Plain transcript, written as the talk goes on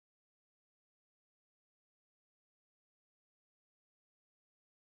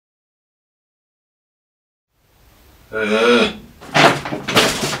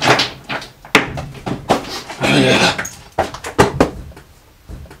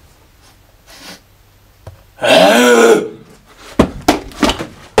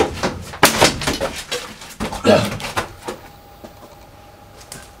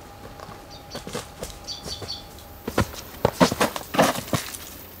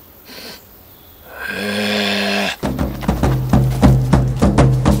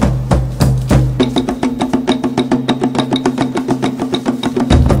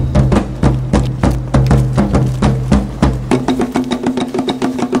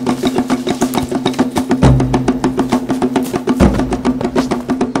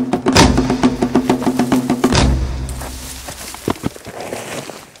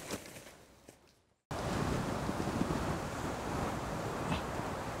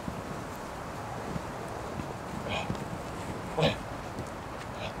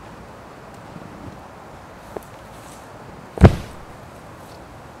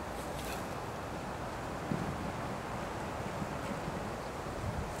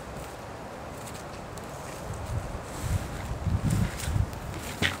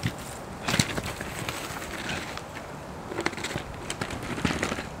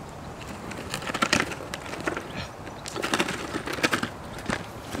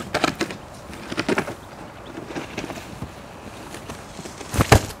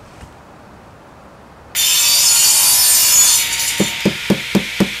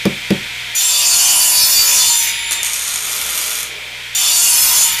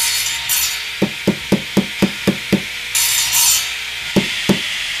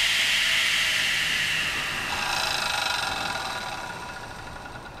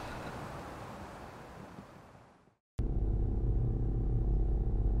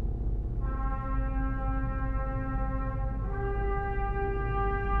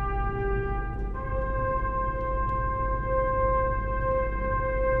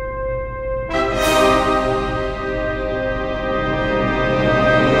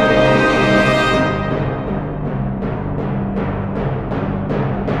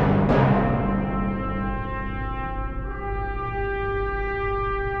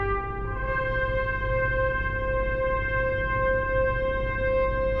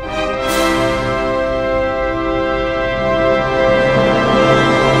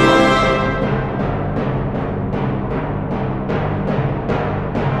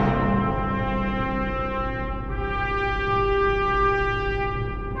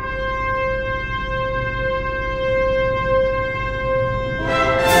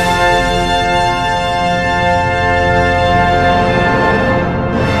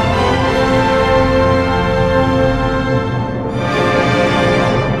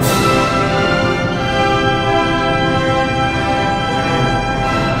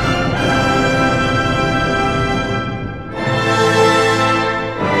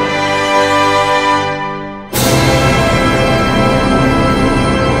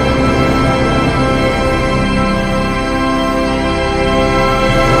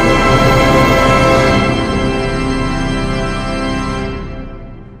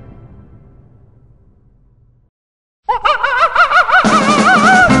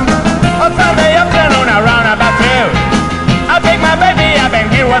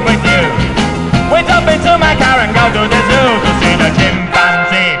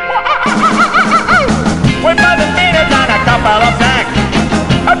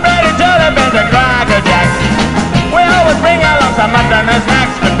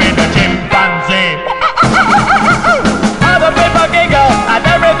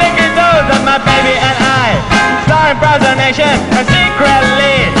And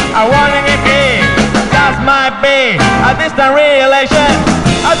secretly I wondering if he just might be a distant relation.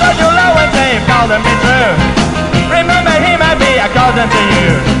 I thought you love when say it couldn't be true. Remember he might be a cousin to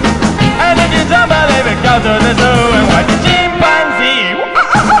you. And if you don't believe it, go to the zoo and watch the chimpanzee.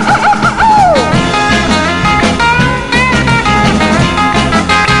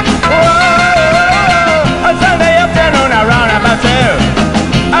 Whoa, a Sunday afternoon around about 2,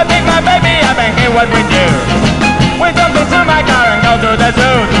 I think my baby I've been here with you. We jump into my car and go to the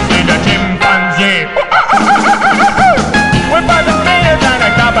zoo to see the chimpanzee. We bought the peanuts and a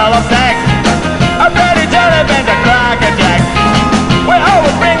couple of snacks, a pretty jelly beans and cracker jacks. We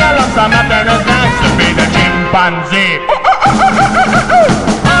always bring along some afternoon snacks to feed the chimpanzee.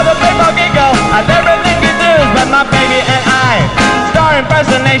 Other people giggle at everything you do, but my baby and I star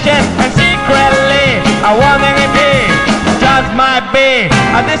impersonation, and secretly I wondering if he just might be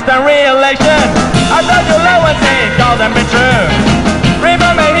a distant relation. I thought you love when say it couldn't be true.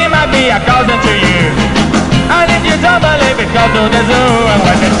 Remember he might be a cousin to you. And if you don't believe it, go to the zoo and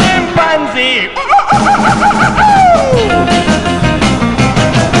watch the chimpanzee.